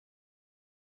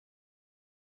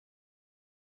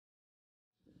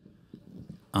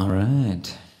All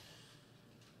right.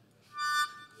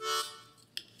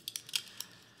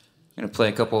 I'm gonna play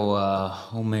a couple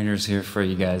homemakers here for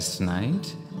you guys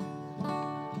tonight.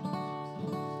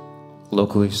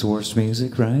 Locally sourced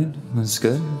music, right? That's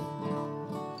good.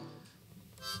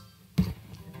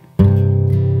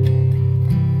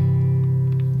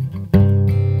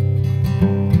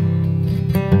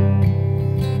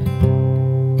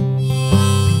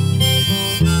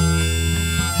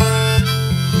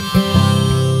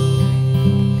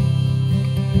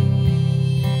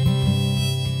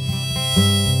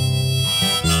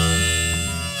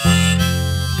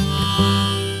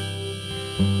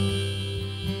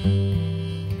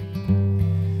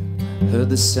 Heard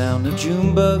the sound of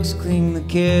June bugs clean the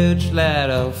carriage light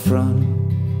out front.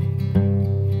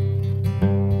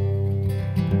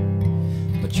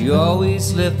 But you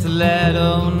always left the light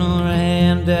on or a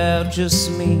hand out just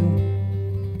to me.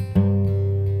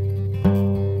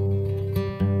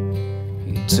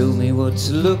 You told me what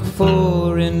to look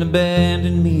for in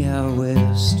abandoned me out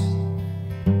west.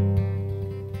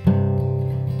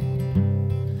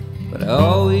 But I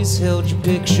always held your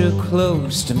picture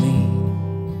close to me.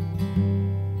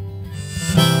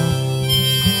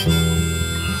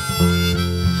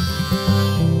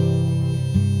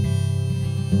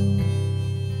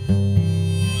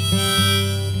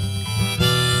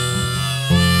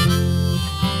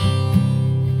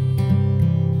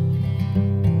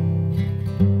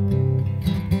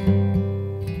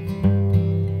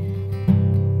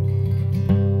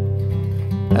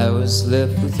 I was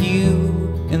left with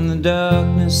you in the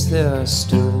darkness, there I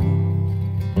stood,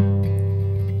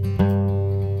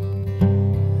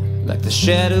 like the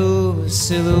shadow of a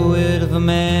silhouette of a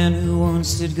man who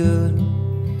once did good.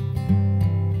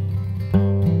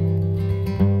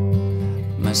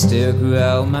 My stare grew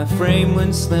out, my frame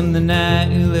went slim the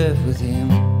night you left with him.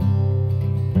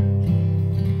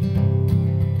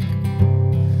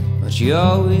 But you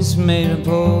always made a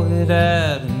poet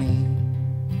out of me.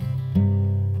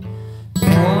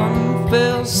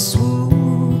 Fell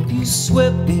swoop, you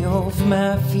swept me off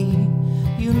my feet.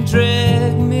 You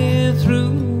dragged me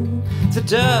through the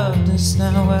darkness.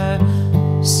 Now I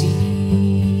see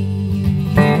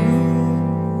you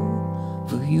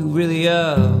for who you really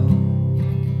are.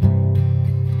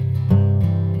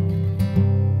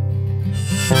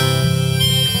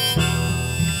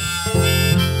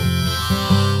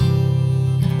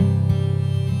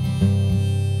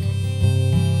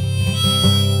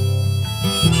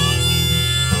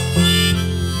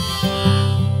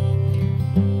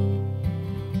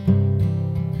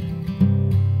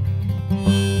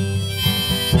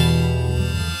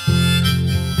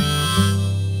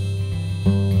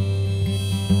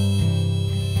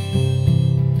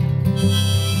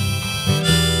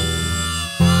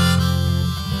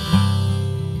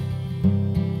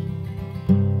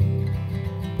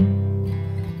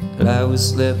 I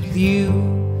was left with you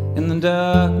in the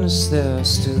darkness, there I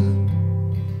stood,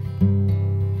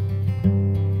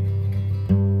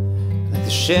 like the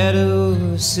shadow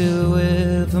of a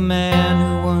silhouette of a man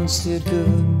who once did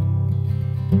good.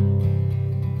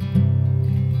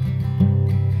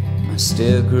 My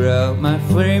stare grew out, my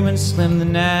frame went slim the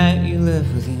night you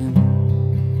left with him.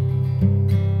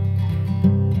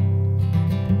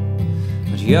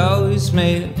 But you always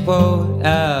made a poet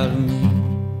out of me.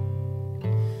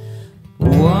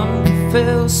 One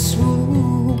fell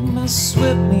swoop, I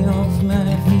swept me off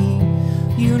my feet.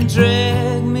 You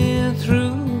dragged me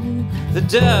through the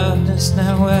darkness.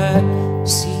 Now I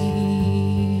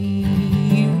see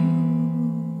you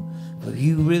for who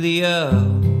you really are.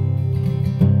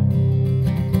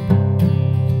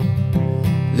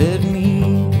 Let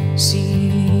me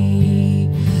see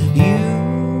you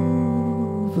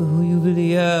for who you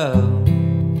really are.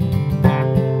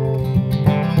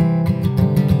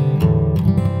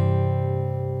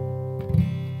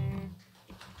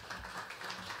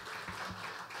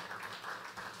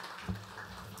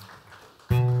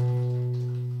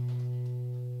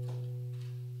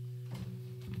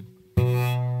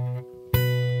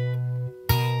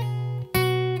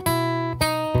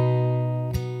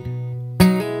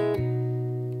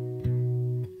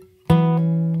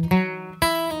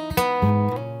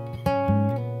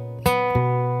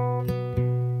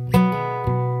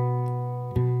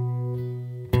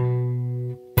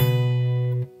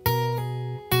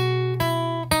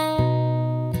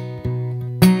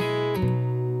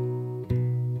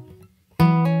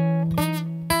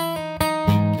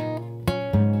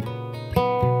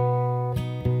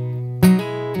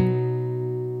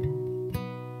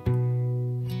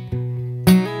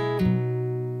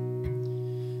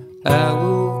 I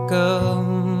woke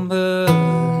up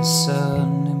early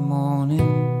Sunday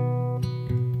morning,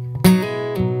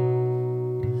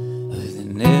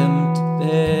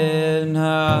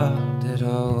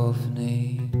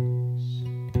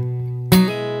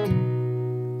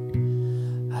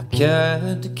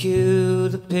 tried to kill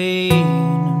the pain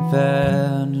and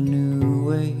found a new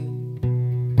way,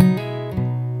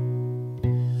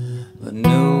 but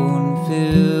no one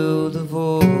filled the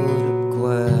void up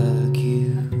quite like you.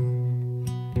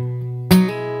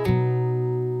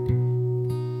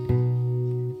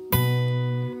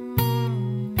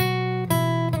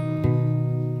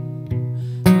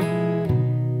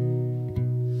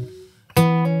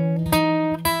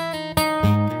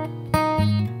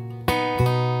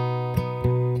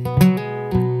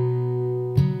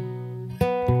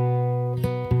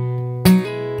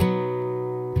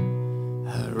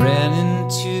 Ran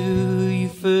into you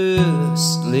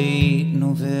first late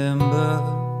November.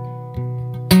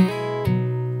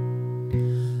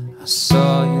 I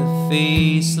saw your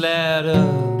face light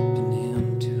up an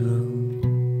empty road.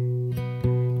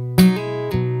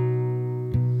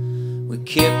 We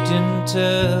kept in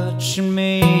touch and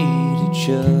made each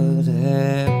other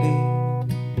happy,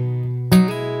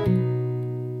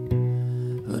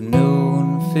 but no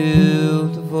one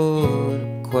filled the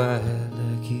void quite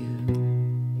like you.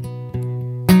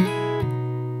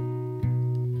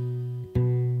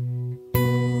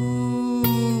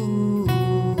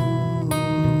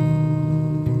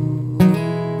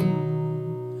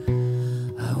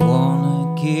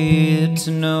 Get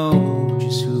to know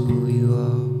just who you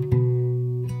are.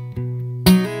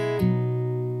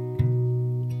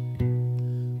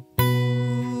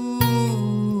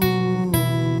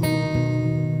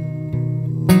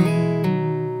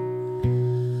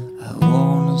 I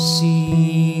wanna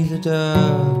see the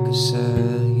darker side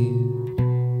of you.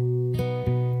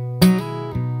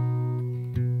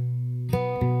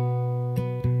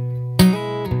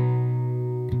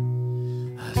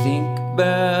 I think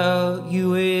about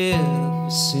you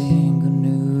every single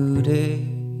new day.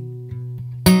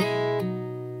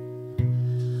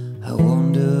 I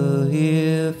wonder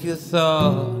if your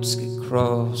thoughts get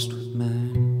crossed with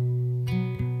mine,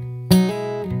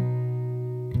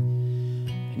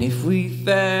 and if we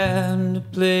find a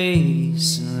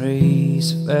place and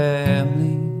raise a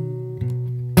family.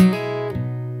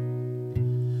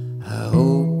 I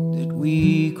hope that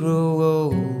we grow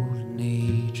old and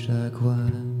age like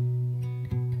wine.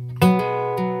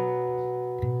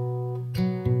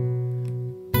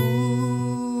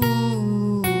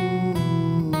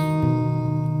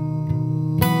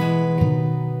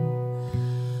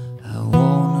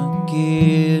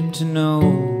 Get to know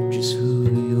just who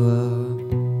you are.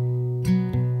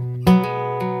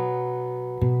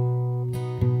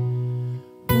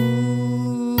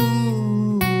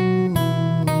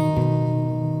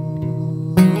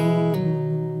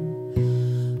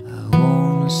 I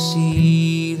wanna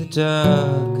see the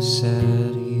darker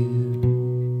side of you.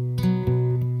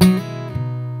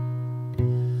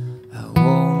 I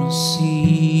wanna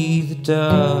see the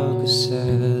darker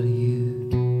side of you.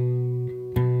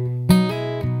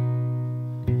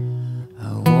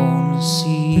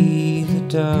 See the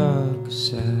dark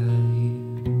side of you.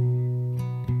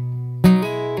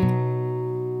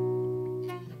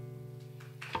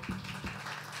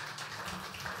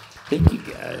 Thank you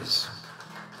guys.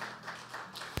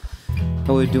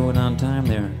 How are we doing on time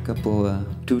there? A couple,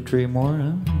 2, 3 more,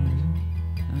 huh?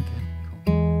 Okay,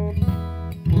 cool.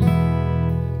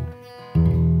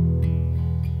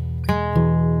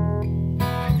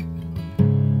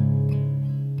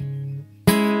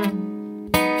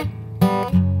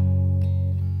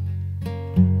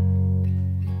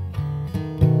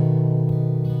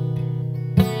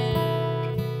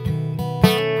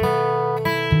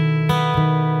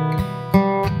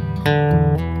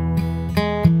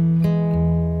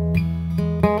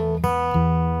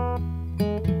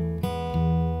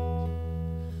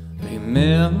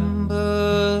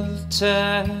 Remember the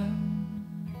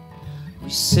time we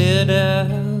set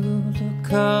out the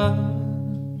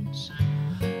cards,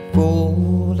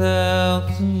 pulled out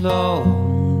the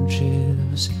lawn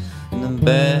chairs in the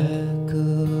back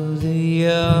of the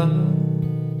yard.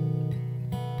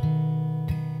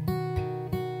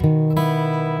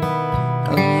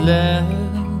 Our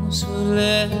lives were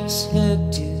less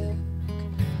hectic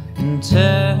and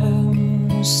time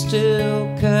was still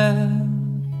kind.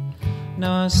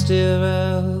 Now I stare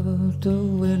out the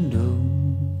window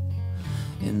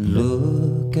and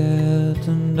look at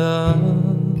the dark.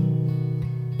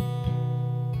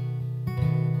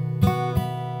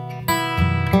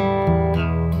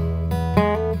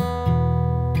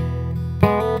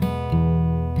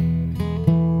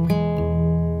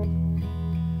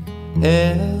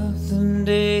 Half the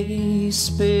day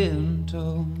spent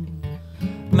on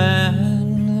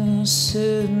mindless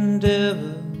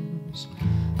endeavors.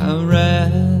 I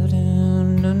write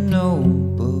in a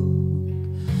notebook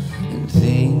and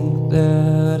think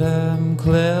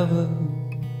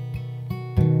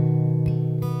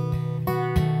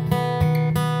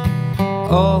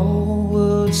all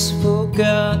was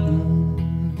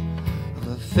forgotten of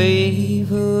a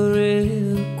favorite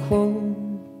quote.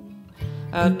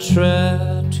 I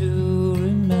try to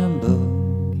remember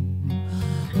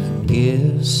and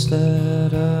guess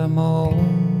that I'm old.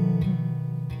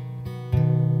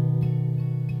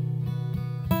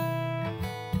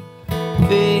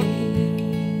 Fading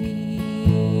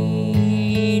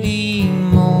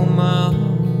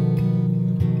moments,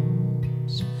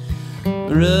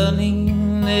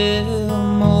 running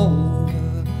them over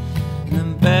in the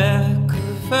back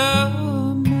of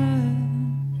our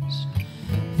minds.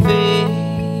 Fading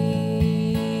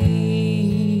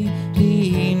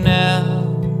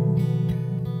out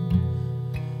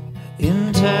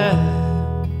in time.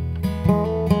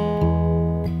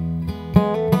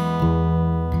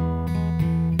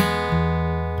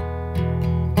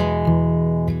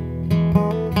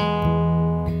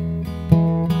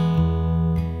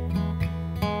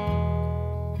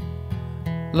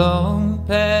 Long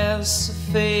past the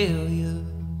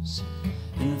failures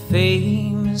and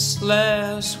famous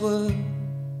last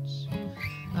words,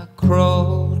 I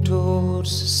crawl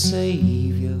towards the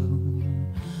Savior.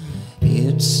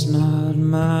 It's not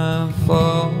my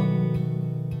fault.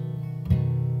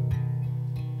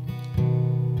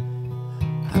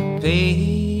 I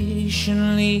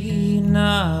patiently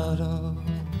nod off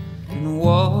and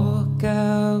walk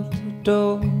out the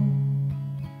door.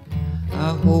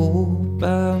 I hope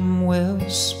I'm well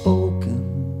spoken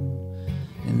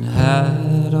and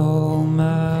hide all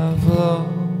my flaws.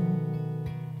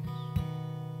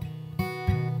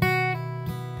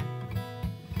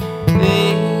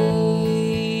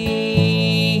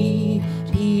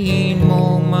 Fading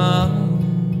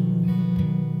moments,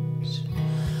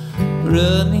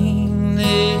 running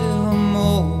them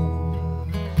over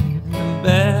in the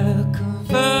back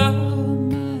of our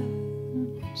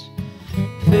minds.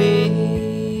 Fading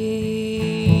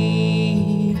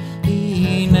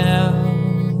out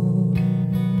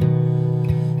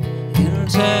in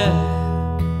time.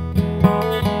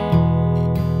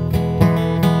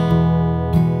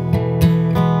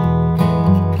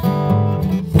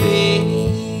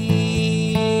 Fading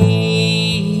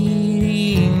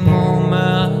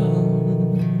moments,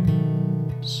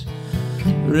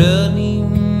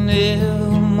 running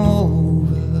them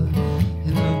over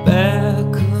in the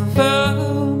back of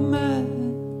our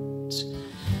minds.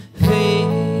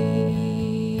 Fading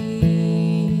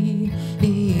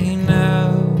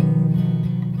out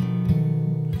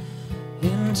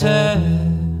in time.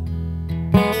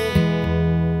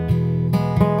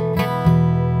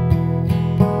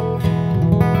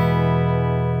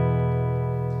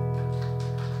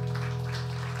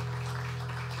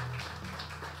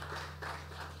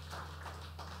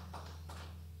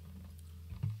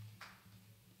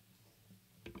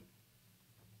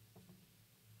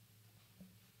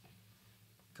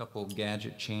 Couple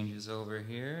gadget changes over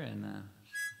here, and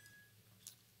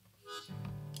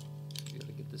be able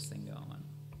to get this thing going.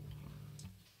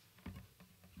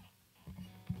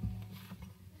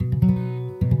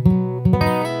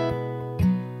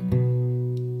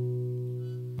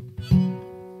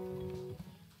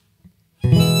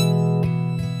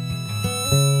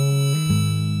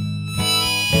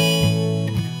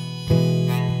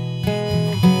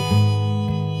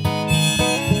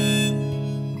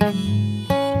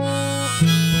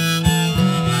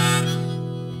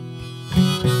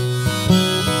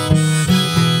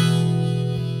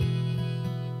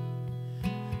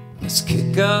 Let's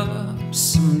kick up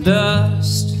some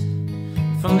dust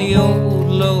from the old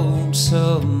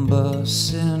lonesome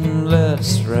bus and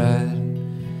let's ride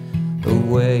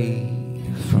away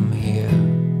from here.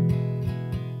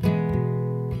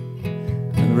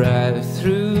 Right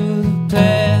through the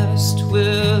past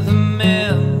where the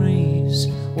memories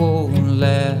won't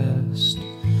last.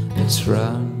 Let's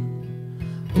run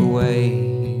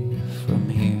away from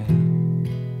here.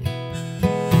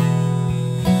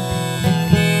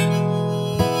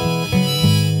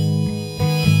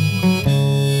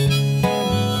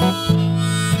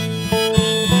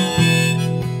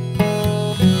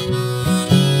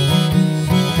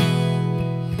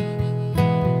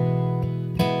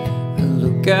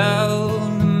 Look out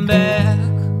and back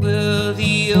where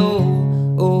the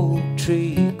old oak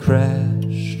tree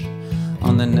crashed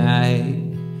on the night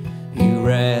you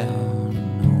ran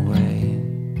away.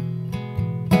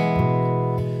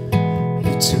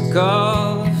 You took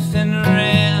off and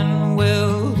ran,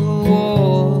 well, the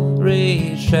war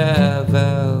raged. I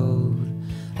vowed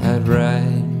I'd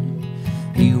ride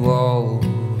you all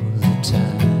the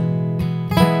time.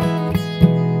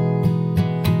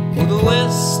 Well, the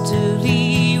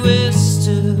westerly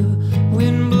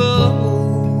wind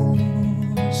blows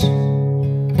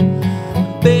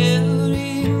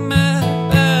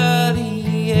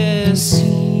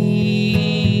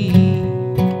sea.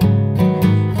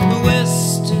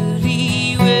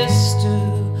 Westerly, wester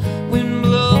wind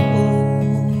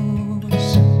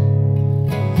blows.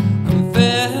 I'm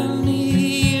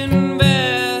fairly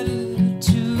invited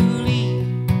to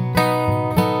leave.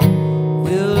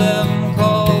 Well, I'm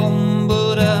calm,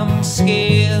 but I'm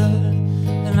scared,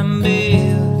 and I'm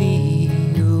barely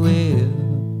aware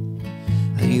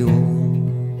that you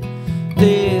won't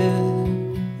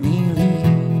let me leave.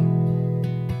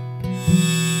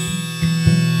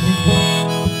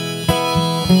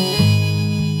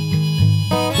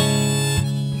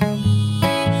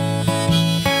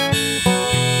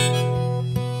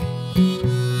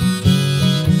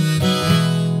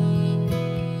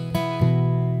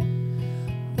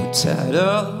 We're tied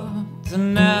up the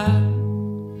night,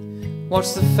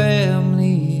 watched the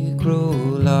family grow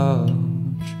large.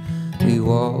 We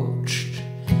watched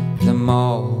them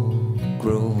all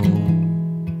grow old.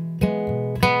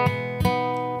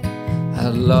 I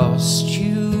lost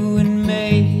you in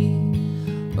May,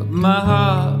 but my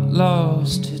heart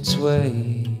lost its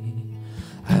way.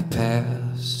 I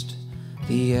passed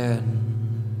the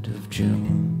end of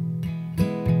June.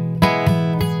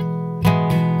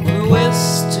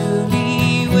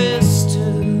 Westerly,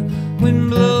 wester wind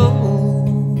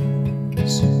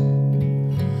blows.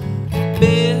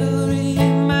 Bury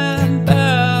my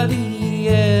body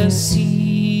at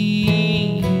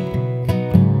sea.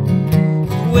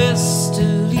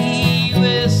 Westerly,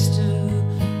 wester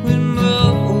wind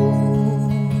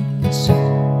blows.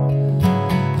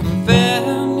 I'm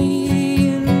fairly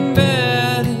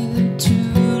invited to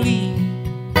leave.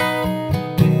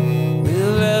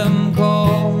 Well, I'm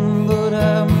calm, but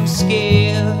I'm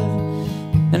scared,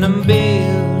 and I'm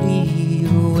barely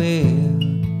aware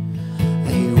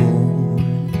that you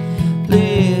won't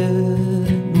let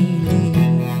me leave.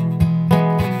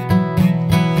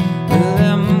 Well,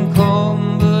 I'm calm,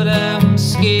 but I'm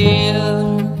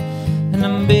scared, and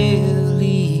I'm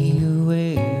barely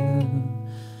aware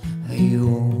that you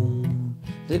won't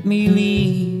let me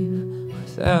leave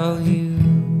without you.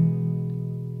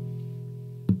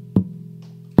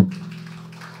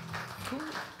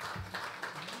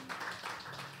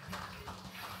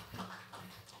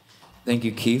 Thank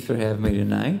you, Keith, for having me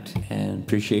tonight, and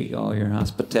appreciate all your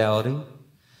hospitality.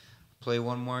 Play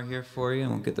one more here for you,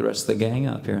 and we'll get the rest of the gang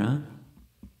up here, huh?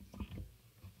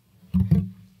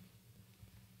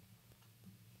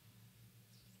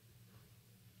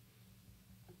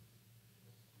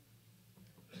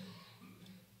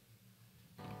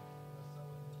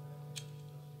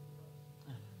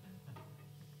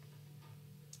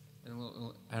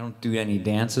 I don't do any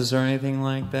dances or anything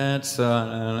like that, so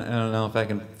I don't know if I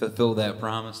can fulfill that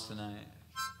promise tonight.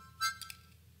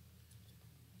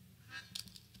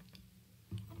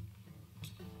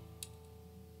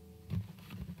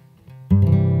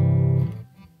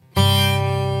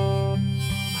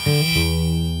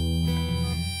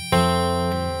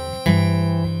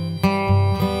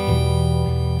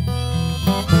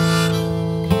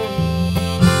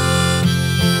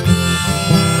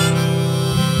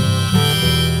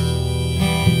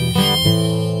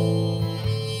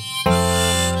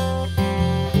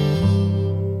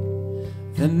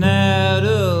 The night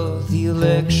of the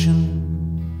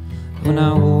election, when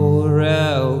I wore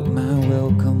out my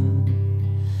welcome,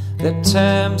 that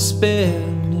time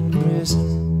spent in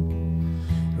prison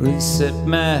really set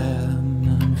my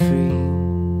mind free.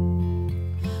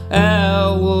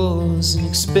 I wasn't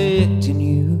expecting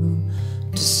you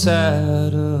to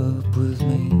side up with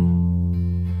me.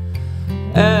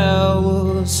 I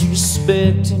was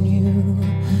respecting you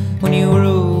when you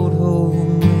rode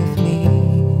home with me.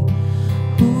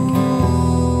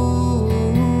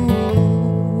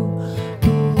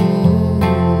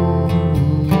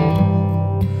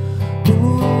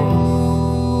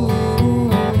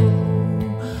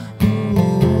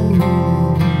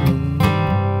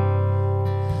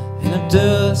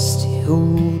 Dusty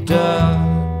old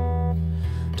dark,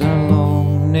 down a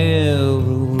long narrow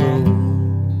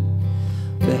road.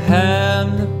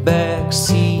 Behind the back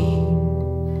seat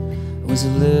was a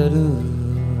letter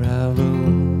I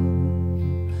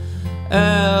wrote.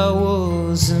 I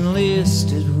was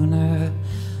enlisted when I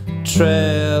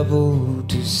traveled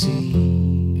to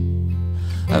sea.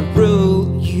 I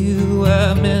wrote you,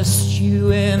 I missed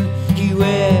you, and you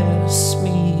asked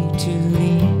me to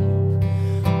leave.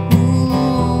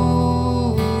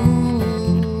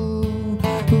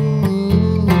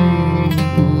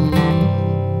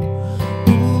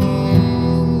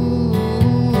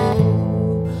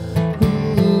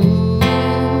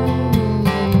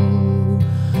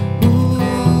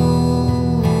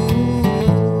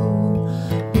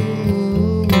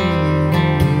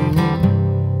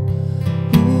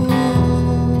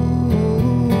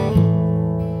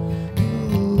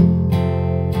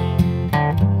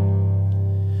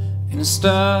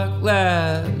 stuck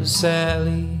like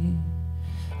Sally.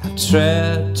 I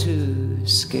tried to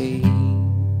escape.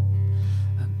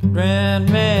 A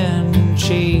grand man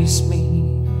chased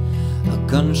me, a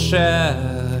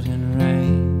gunshot in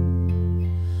rain.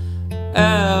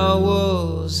 I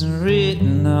wasn't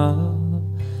written off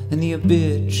in the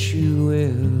obituary.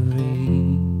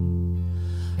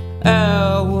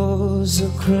 I was a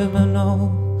criminal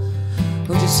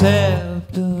who just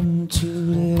happened to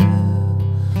live.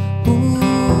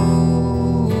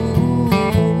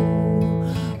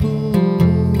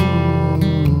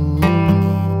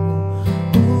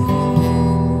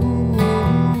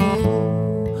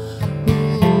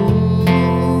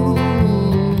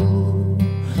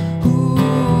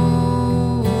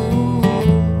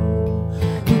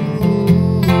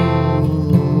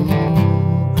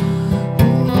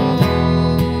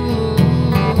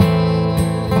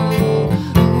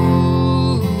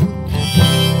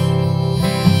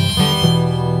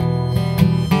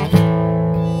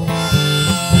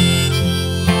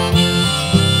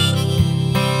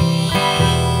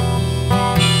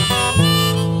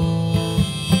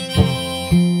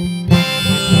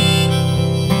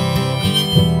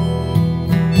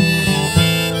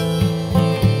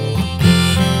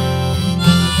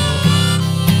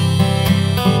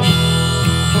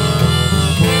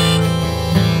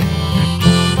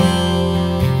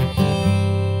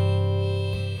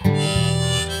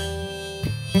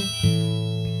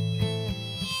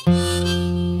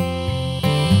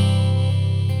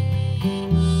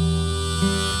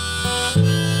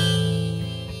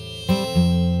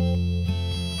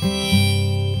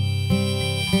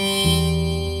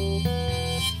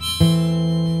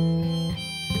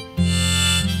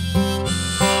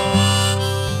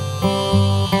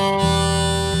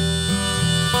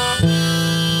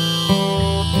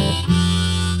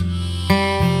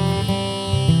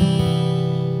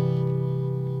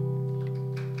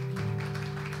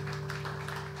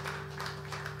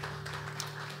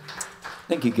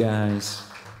 Thank you, guys.